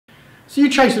So you're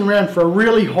chasing around for a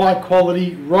really high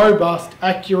quality, robust,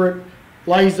 accurate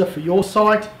laser for your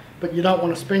site, but you don't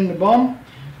want to spend the bomb.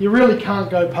 You really can't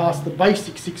go past the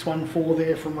BASIC614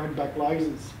 there from RedBack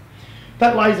Lasers.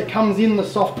 That laser comes in the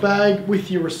soft bag with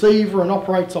your receiver and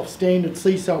operates off standard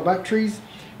C-cell batteries.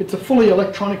 It's a fully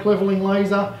electronic leveling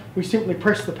laser. We simply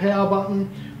press the power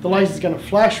button. The laser is going to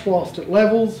flash whilst it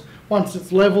levels. Once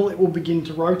it's level, it will begin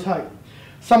to rotate.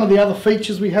 Some of the other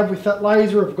features we have with that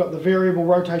laser have got the variable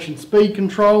rotation speed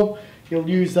control. You'll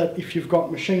use that if you've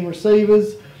got machine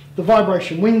receivers. The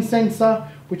vibration wind sensor,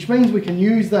 which means we can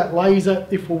use that laser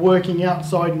if we're working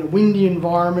outside in a windy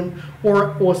environment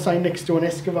or say next to an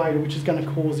excavator, which is going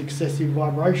to cause excessive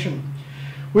vibration.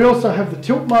 We also have the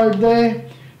tilt mode there.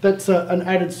 That's an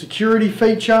added security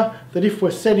feature that if we're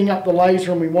setting up the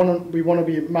laser and we want to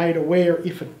be made aware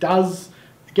if it does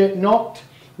get knocked,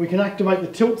 we can activate the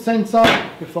tilt sensor.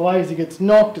 If the laser gets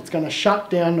knocked, it's going to shut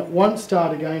down. It won't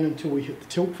start again until we hit the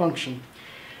tilt function.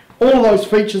 All of those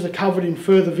features are covered in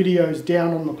further videos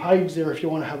down on the page there if you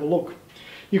want to have a look.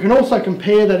 You can also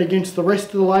compare that against the rest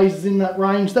of the lasers in that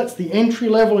range. That's the entry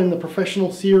level in the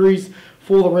professional series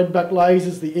for the RedBack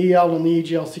lasers, the EL and the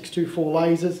EGL624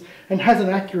 lasers, and has an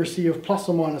accuracy of plus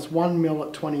or minus 1 mil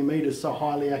at 20 meters, so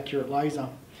highly accurate laser.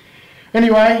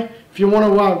 Anyway, if you want to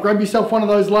grab yourself one of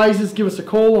those lasers, give us a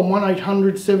call on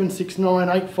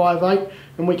 1-800-769-858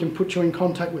 and we can put you in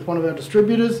contact with one of our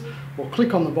distributors, or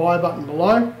click on the buy button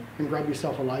below and grab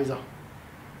yourself a laser.